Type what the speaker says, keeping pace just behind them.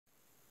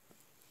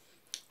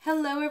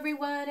Hello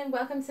everyone and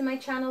welcome to my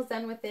channel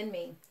Zen Within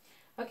Me.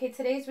 Okay,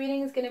 today's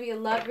reading is going to be a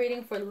love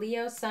reading for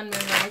Leo, Sun,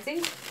 Moon,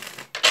 Rising.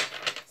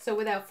 So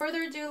without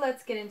further ado,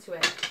 let's get into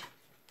it.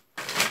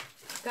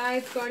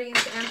 Guides, guardians,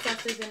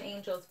 ancestors, and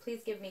angels,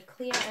 please give me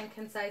clear and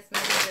concise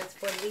messages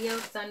for Leo,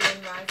 Sun,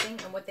 Moon, Rising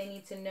and what they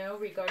need to know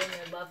regarding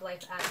their love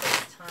life at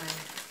this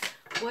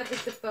time. What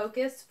is the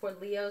focus for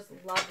Leo's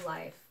love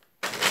life?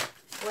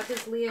 What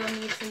does Leo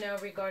need to know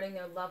regarding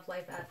their love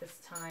life at this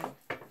time?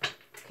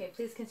 Okay,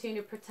 please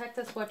continue to protect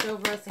us, watch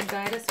over us, and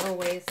guide us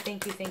always.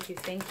 Thank you, thank you,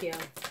 thank you.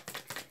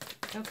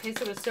 Okay,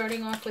 so we're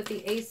starting off with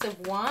the Ace of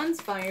Wands,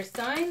 fire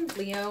sign,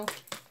 Leo,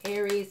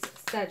 Aries,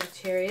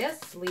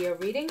 Sagittarius, Leo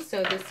reading.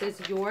 So this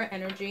is your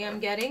energy I'm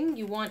getting.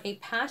 You want a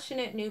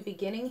passionate new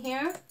beginning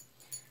here.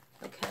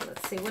 Okay,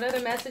 let's see. What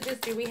other messages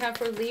do we have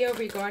for Leo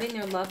regarding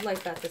their love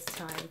life at this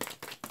time?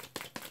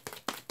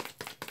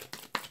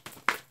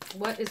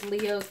 What is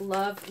Leo's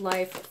love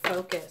life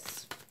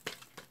focus?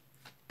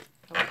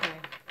 Okay.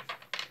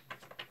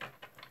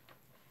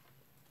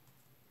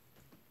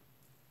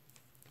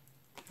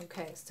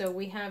 Okay, so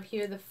we have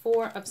here the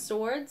Four of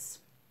Swords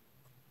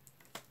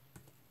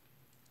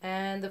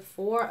and the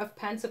Four of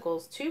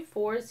Pentacles. Two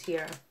fours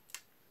here.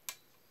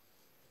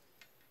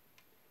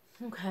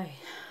 Okay.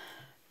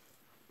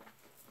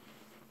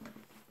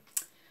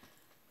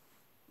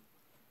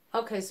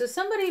 Okay, so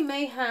somebody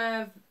may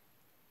have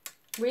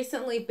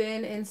recently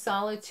been in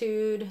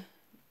solitude,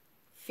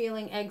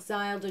 feeling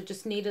exiled, or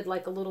just needed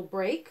like a little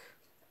break.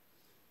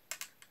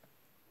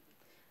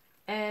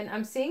 And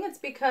I'm seeing it's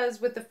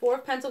because with the Four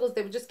of Pentacles,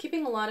 they were just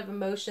keeping a lot of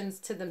emotions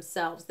to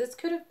themselves. This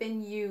could have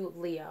been you,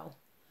 Leo.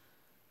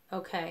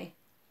 Okay.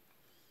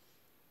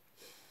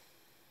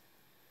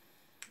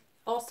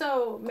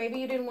 Also, maybe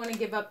you didn't want to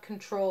give up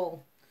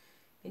control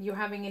and you're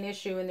having an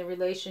issue in the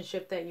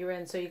relationship that you're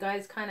in. So you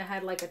guys kind of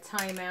had like a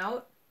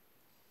timeout.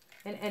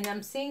 And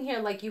I'm seeing here,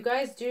 like, you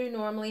guys do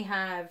normally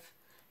have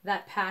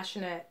that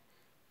passionate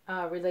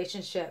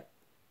relationship.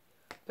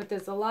 But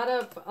there's a lot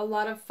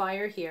of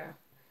fire here.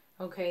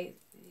 Okay,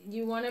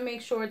 you want to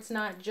make sure it's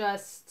not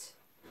just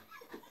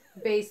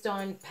based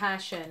on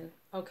passion,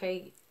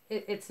 okay?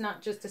 It's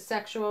not just a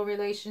sexual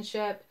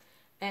relationship,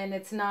 and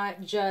it's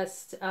not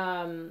just,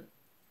 how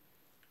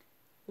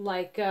can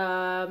I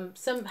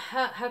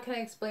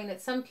explain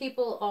it? Some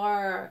people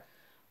are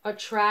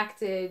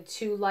attracted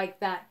to, like,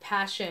 that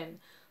passion,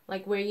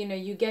 like where, you know,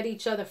 you get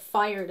each other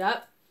fired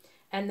up,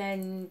 and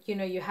then, you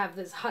know, you have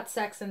this hot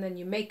sex, and then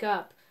you make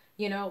up.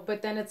 You know,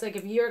 but then it's like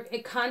if you're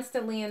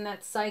constantly in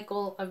that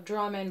cycle of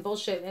drama and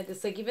bullshit, and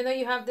it's like even though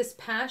you have this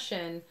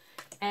passion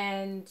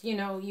and, you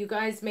know, you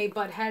guys may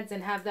butt heads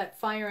and have that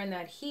fire and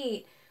that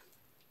heat,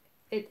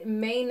 it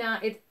may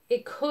not,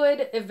 it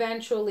could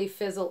eventually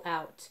fizzle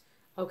out.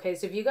 Okay,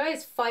 so if you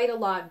guys fight a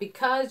lot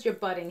because you're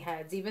butting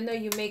heads, even though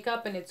you make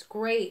up and it's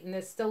great and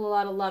there's still a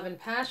lot of love and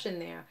passion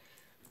there,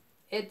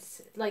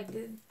 it's like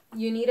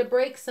you need a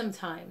break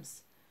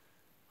sometimes.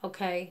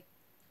 Okay.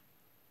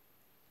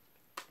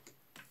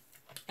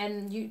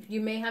 And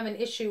you may have an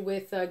issue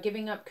with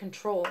giving up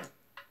control.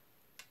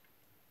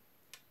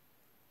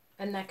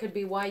 And that could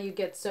be why you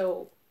get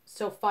so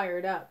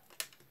fired up.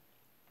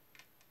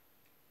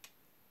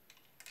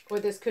 Or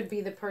this could be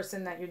the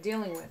person that you're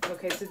dealing with.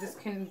 Okay, so this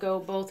can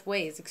go both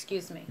ways.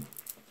 Excuse me.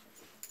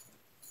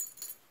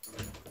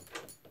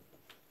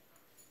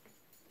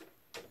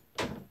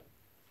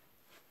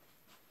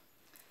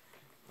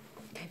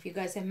 If you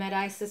guys have met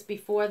Isis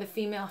before, the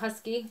female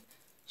husky,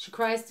 she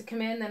cries to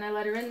come in, then I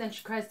let her in, then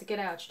she cries to get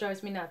out. She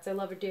drives me nuts. I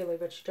love her dearly,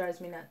 but she drives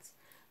me nuts.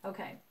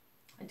 Okay.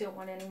 I don't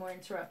want any more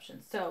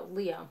interruptions. So,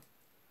 Leo.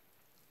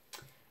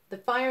 The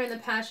fire and the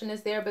passion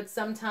is there, but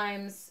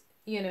sometimes,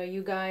 you know,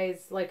 you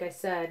guys, like I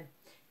said,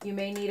 you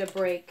may need a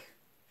break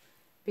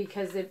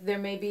because there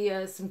may be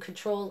some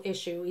control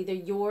issue, either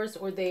yours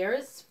or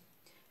theirs.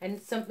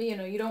 And some, you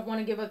know, you don't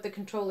want to give up the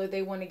control, or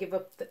they want to give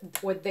up,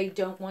 or they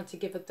don't want to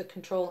give up the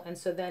control. And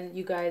so then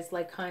you guys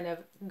like kind of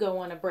go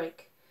on a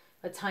break.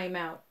 A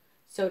timeout,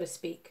 so to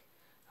speak.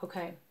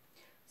 Okay,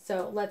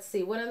 so let's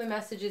see. What other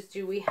messages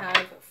do we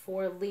have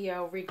for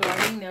Leo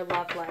regarding their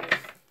love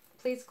life?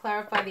 Please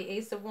clarify the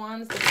Ace of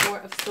Wands, the Four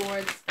of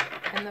Swords,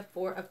 and the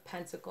Four of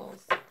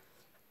Pentacles.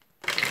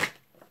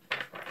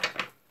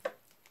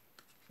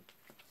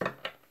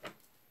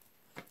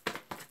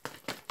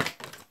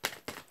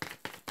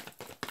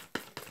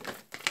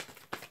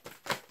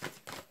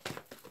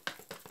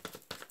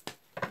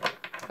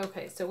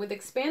 Okay, so with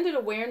expanded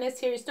awareness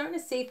here, you're starting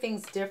to see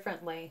things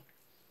differently.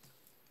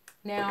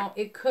 Now,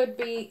 it could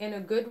be in a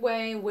good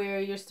way where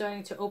you're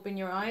starting to open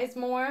your eyes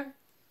more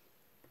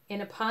in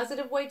a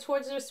positive way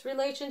towards this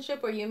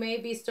relationship, or you may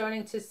be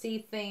starting to see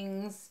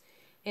things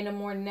in a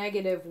more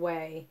negative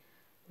way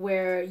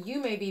where you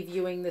may be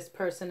viewing this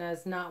person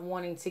as not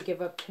wanting to give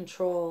up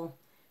control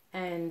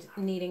and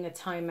needing a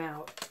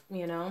timeout,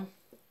 you know?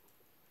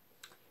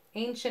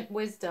 Ancient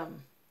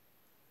wisdom.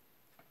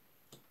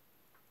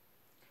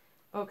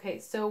 Okay,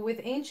 so with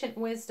ancient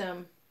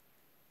wisdom,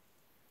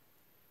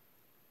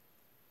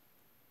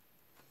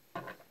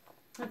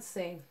 let's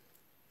see.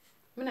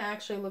 I'm going to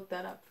actually look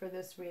that up for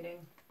this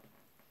reading.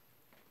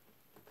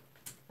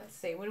 Let's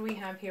see, what do we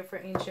have here for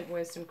Ancient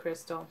Wisdom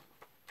Crystal?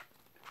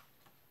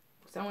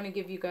 Because I want to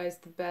give you guys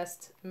the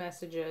best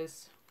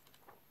messages.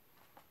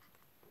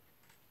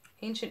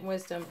 Ancient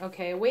Wisdom.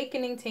 Okay,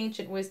 awakening to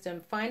Ancient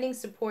Wisdom. Finding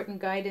support and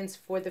guidance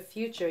for the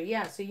future.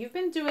 Yeah, so you've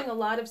been doing a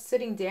lot of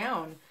sitting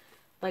down.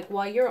 Like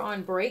while you're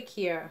on break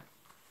here.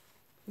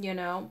 You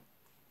know.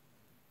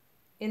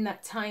 In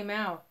that time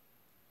out.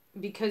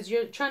 Because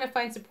you're trying to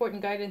find support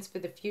and guidance for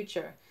the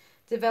future.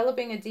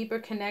 Developing a deeper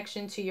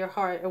connection to your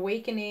heart.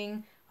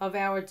 Awakening of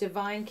our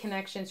divine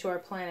connection to our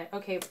planet.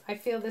 Okay, I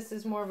feel this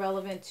is more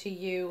relevant to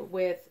you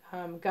with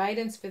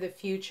guidance for the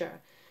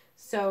future.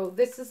 So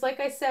this is, like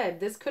I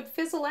said, this could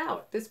fizzle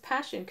out. This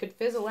passion could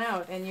fizzle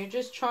out. And you're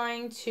just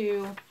trying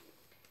to,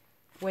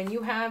 when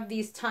you have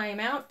these time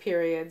out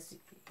periods,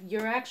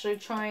 you're actually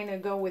trying to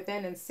go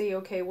within and see,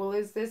 okay, well,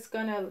 is this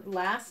going to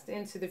last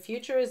into the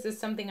future? Is this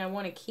something I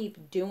want to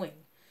keep doing?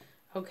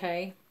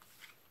 Okay.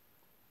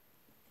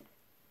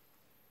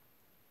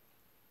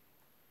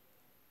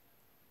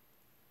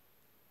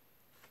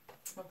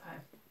 Okay.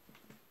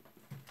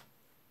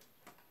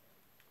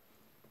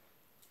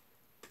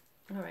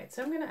 All right,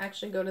 so I'm going to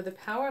actually go to the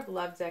Power of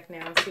Love deck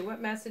now and see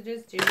what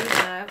messages do we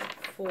have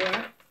for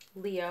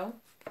Leo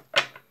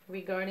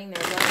regarding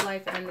their love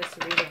life and this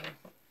reading.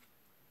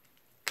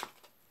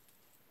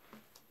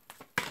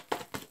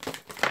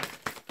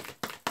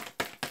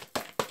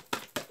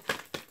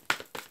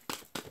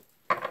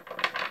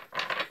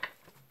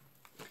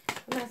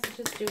 What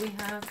messages do we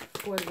have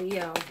for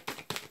Leo?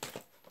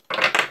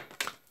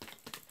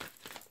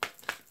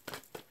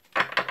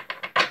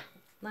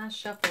 Last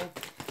shuffle.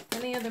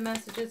 Any other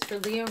messages for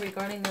Leo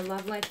regarding their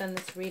love life and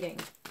this reading?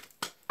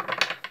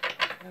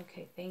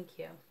 Okay, thank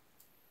you.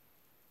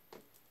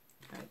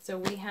 All right, so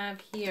we have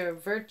here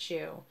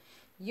virtue.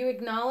 You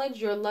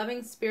acknowledge your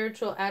loving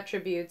spiritual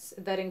attributes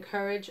that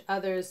encourage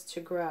others to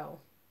grow.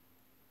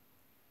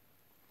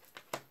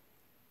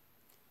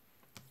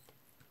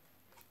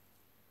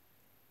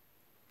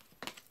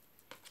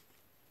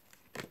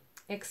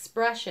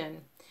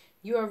 Expression.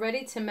 You are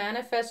ready to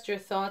manifest your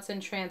thoughts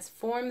and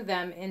transform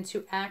them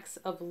into acts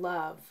of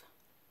love.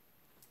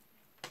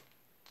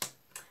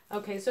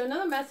 Okay, so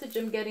another message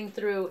I'm getting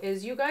through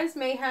is you guys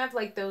may have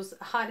like those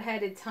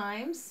hot-headed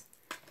times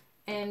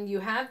and you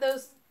have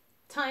those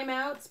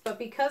timeouts, but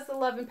because the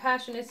love and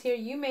passion is here,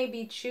 you may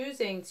be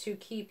choosing to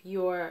keep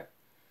your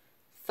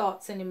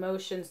thoughts and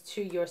emotions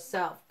to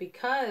yourself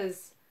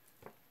because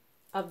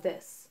of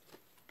this,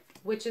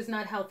 which is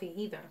not healthy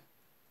either.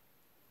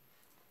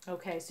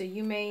 Okay, so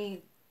you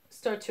may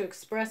start to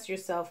express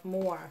yourself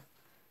more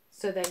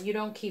so that you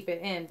don't keep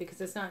it in because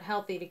it's not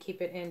healthy to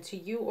keep it in to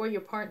you or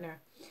your partner.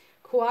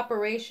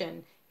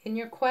 Cooperation. In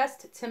your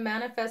quest to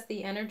manifest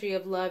the energy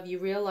of love, you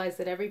realize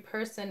that every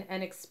person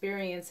and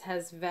experience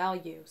has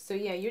value. So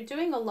yeah, you're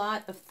doing a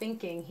lot of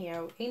thinking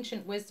here,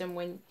 ancient wisdom,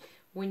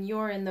 when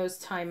you're in those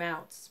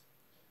timeouts.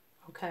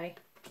 Okay?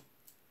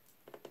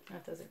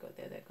 That doesn't go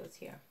there, that goes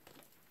here.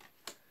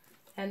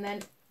 And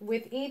then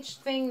with each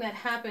thing that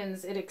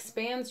happens, it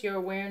expands your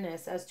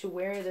awareness as to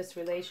where this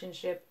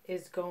relationship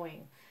is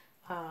going.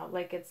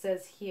 Like it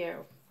says here.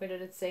 What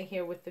did it say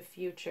here with the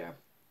future?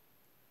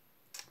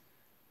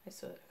 I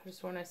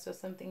saw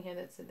something here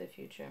that said the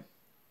future.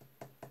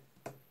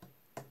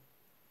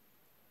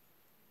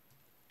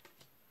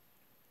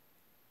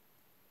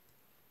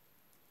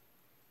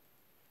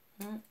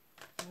 That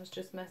was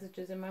just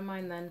messages in my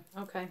mind then.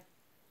 Okay.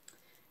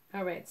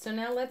 All right. So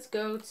now let's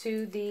go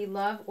to the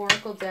Love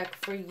Oracle deck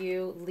for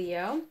you,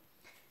 Leo.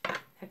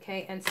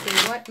 Okay. And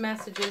see what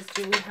messages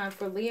do we have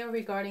for Leo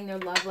regarding their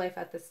love life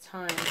at this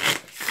time.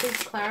 Please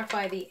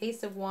clarify the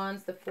Ace of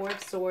Wands, the Four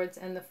of Swords,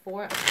 and the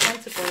Four of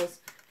Pentacles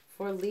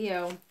for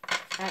Leo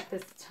at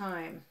this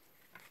time.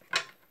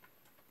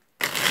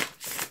 I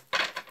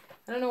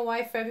don't know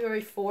why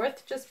February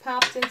 4th just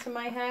popped into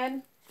my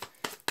head.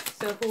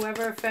 So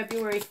whoever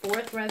February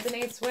 4th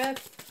resonates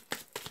with.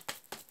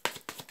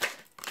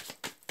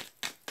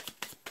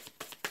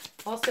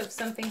 Also, if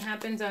something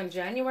happened on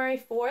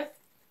January 4th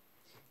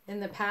in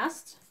the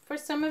past for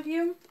some of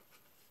you.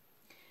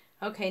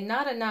 Okay,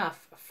 not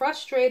enough.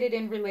 Frustrated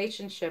in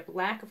relationship,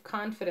 lack of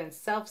confidence,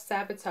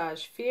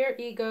 self-sabotage, fear,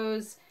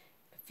 ego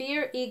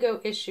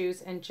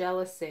issues, and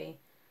jealousy.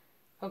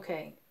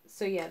 Okay,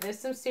 so yeah, there's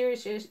some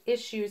serious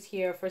issues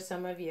here for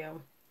some of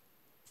you.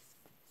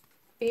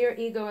 Fear,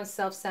 ego, and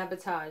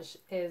self-sabotage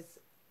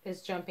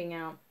is jumping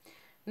out.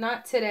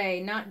 Not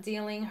today, not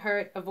dealing,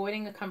 hurt,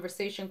 avoiding a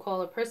conversation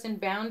call, a person,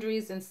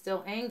 boundaries, and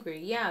still angry.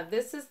 Yeah,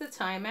 this is the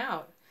time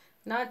out.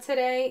 Not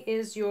today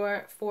is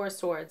your Four of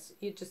Swords.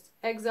 You just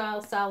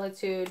exile,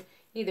 solitude.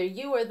 Either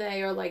you or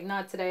they are like,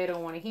 not today, I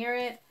don't want to hear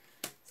it.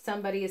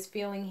 Somebody is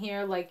feeling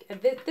here like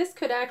this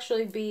could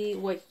actually be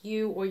what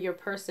you or your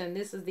person,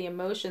 this is the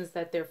emotions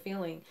that they're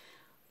feeling,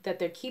 that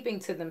they're keeping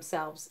to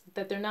themselves,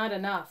 that they're not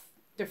enough.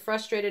 They're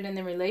frustrated in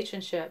the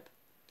relationship.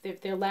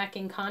 They're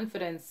lacking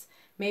confidence,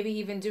 maybe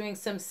even doing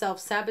some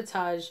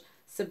self-sabotage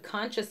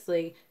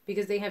subconsciously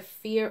because they have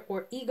fear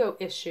or ego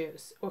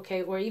issues,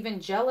 okay, or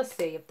even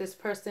jealousy. If this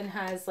person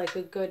has like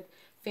a good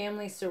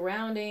family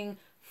surrounding,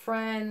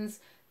 friends,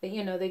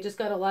 They just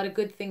got a lot of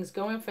good things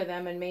going for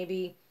them, and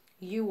maybe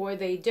you or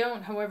they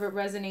don't. However, it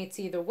resonates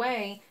either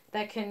way.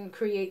 That can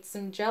create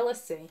some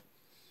jealousy.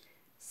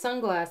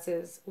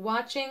 Sunglasses.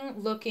 Watching,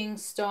 looking,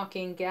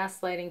 stalking,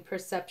 gaslighting,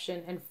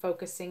 perception, and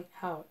focusing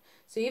out.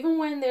 So even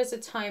when there's a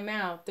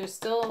timeout, they're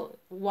still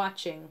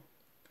watching.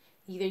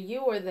 Either you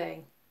or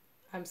they.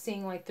 I'm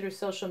seeing like through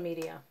social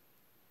media.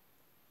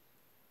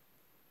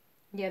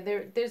 Yeah,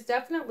 there's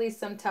definitely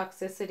some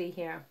toxicity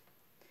here.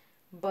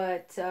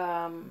 But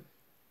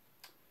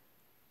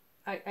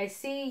I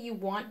see you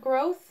want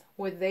growth,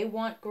 or they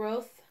want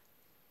growth.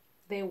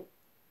 They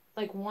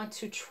like want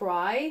to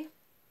try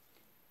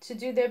to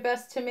do their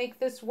best to make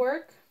this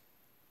work.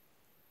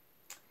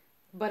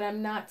 But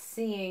I'm not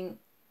seeing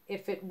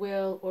if it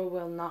will or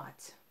will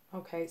not.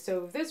 Okay,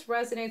 so if this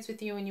resonates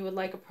with you and you would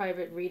like a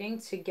private reading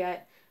to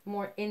get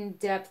more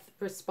in-depth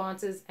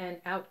responses and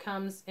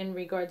outcomes in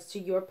regards to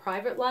your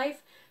private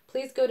life,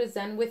 please go to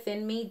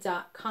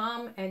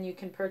zenwithinme.com and you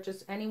can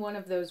purchase any one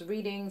of those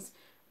readings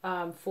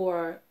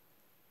for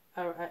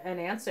an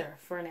answer,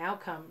 for an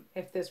outcome,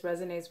 if this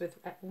resonates with,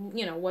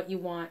 what you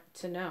want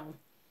to know.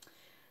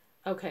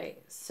 Okay,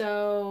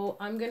 so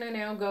I'm going to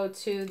now go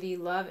to the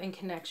Love and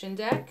Connection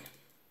deck.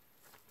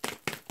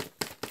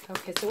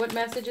 Okay, so what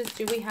messages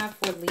do we have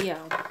for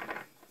Leo?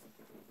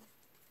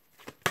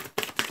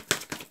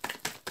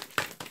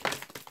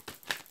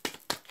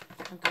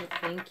 Okay,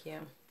 thank you.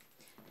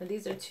 Now,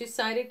 these are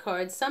two-sided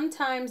cards.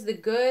 Sometimes the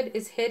good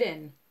is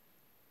hidden.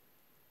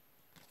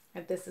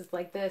 If this is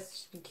like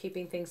this,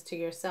 keeping things to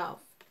yourself.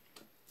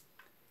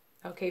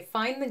 Okay,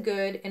 find the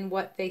good in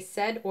what they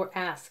said or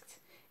asked.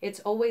 It's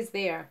always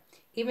there,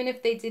 even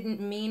if they didn't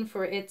mean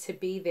for it to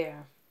be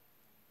there.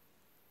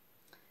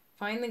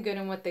 Find the good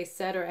in what they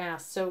said or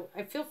asked. So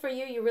I feel for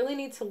you, you really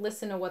need to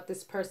listen to what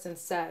this person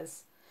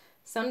says.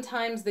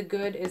 Sometimes the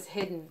good is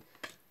hidden.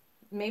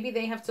 Maybe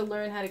they have to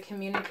learn how to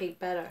communicate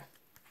better.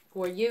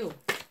 Or you,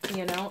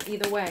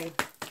 either way.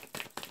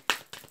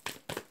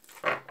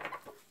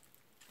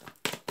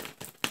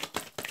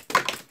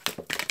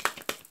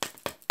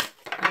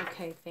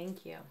 Okay,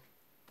 thank you.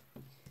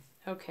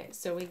 Okay,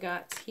 so we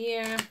got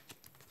here.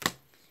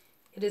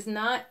 It is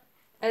not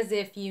as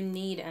if you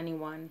need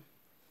anyone.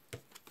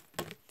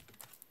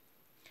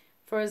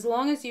 For as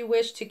long as you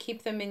wish to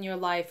keep them in your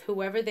life,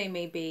 whoever they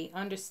may be,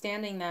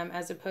 understanding them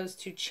as opposed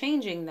to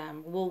changing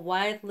them will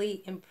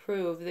widely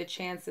improve the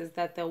chances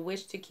that they'll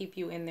wish to keep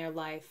you in their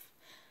life.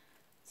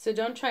 So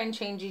don't try and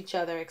change each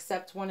other.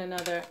 Accept one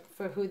another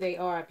for who they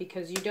are,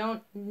 because you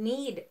don't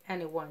need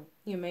anyone.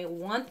 You may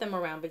want them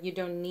around, but you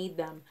don't need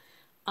them.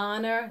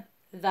 Honor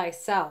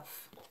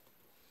thyself.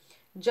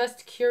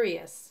 Just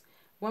curious.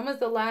 When was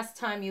the last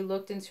time you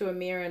looked into a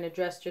mirror and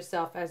addressed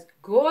yourself as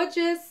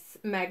gorgeous,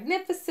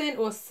 magnificent,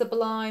 or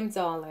sublime,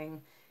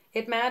 darling?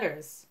 It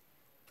matters.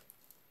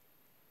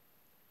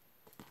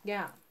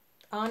 Yeah.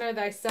 Honor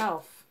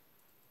thyself.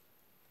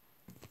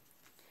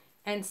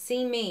 And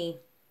see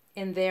me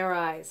in their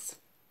eyes.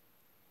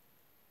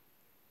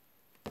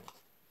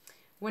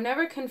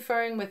 Whenever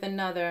conferring with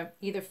another,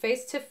 either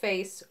face to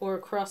face or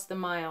across the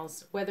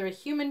miles, whether a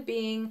human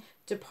being,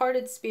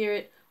 departed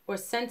spirit, or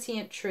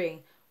sentient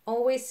tree,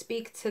 always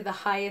speak to the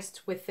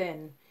highest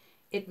within.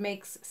 It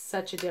makes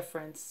such a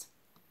difference.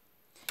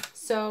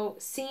 So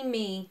see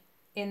me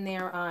in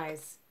their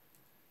eyes.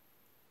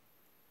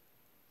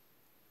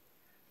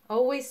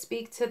 Always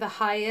speak to the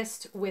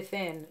highest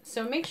within.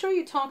 So make sure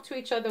you talk to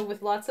each other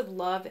with lots of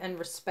love and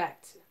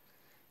respect.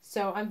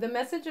 So the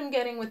message I'm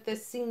getting with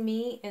this see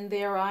me in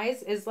their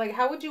eyes is like,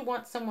 how would you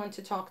want someone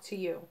to talk to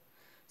you?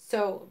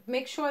 So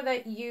make sure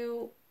that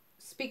you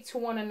speak to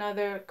one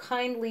another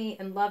kindly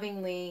and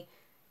lovingly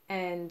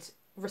and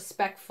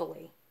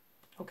respectfully.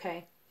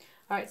 Okay.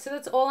 All right. So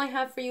that's all I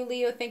have for you,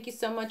 Leo. Thank you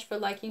so much for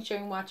liking,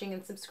 sharing, watching,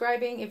 and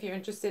subscribing. If you're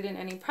interested in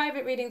any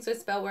private readings or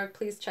spell work,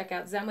 please check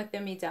out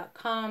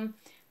zenwithinme.com.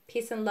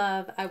 Peace and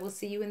love. I will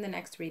see you in the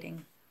next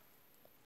reading.